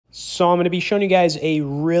So I'm going to be showing you guys a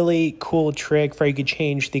really cool trick for how you could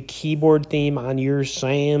change the keyboard theme on your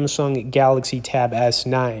Samsung Galaxy Tab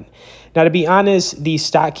S9. Now, to be honest, the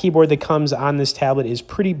stock keyboard that comes on this tablet is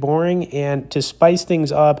pretty boring, and to spice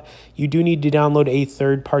things up, you do need to download a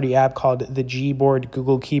third-party app called the Gboard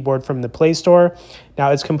Google Keyboard from the Play Store.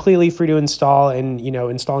 Now, it's completely free to install, and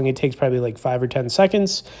installing it takes probably like 5 or 10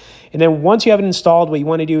 seconds. And then once you have it installed, what you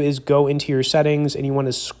want to do is go into your settings, and you want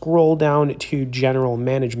to scroll down to General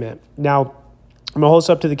Management. Now, I'm going to hold this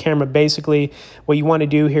up to the camera. Basically, what you want to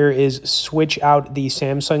do here is switch out the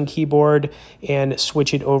Samsung keyboard and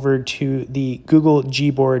switch it over to the Google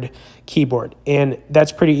Gboard keyboard. And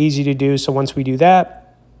that's pretty easy to do. So once we do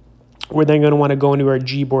that, we're then going to want to go into our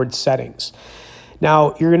Gboard settings.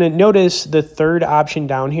 Now, you're going to notice the third option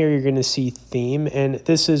down here, you're going to see theme, and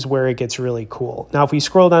this is where it gets really cool. Now, if we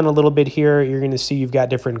scroll down a little bit here, you're going to see you've got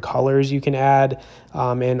different colors you can add,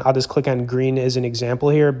 and I'll just click on green as an example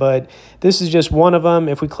here, but this is just one of them.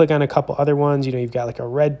 If we click on a couple other ones, you've got like a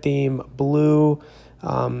red theme, blue,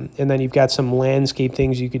 and then you've got some landscape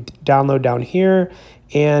things you could download down here,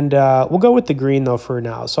 and we'll go with the green though for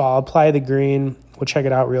now. So I'll apply the green. We'll check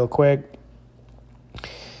it out real quick.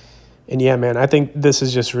 And yeah, man, I think this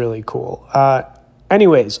is just really cool.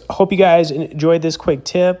 Anyways, hope you guys enjoyed this quick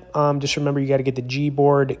tip. Just remember, you got to get the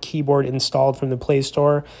Gboard keyboard installed from the Play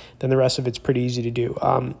Store. Then the rest of it's pretty easy to do.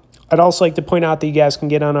 I'd also like to point out that you guys can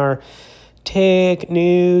get on our Tech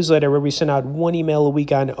newsletter, where we send out one email a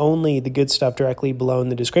week on only the good stuff directly below in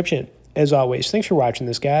the description. As always, thanks for watching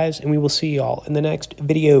this, guys, and we will see y'all in the next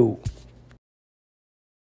video.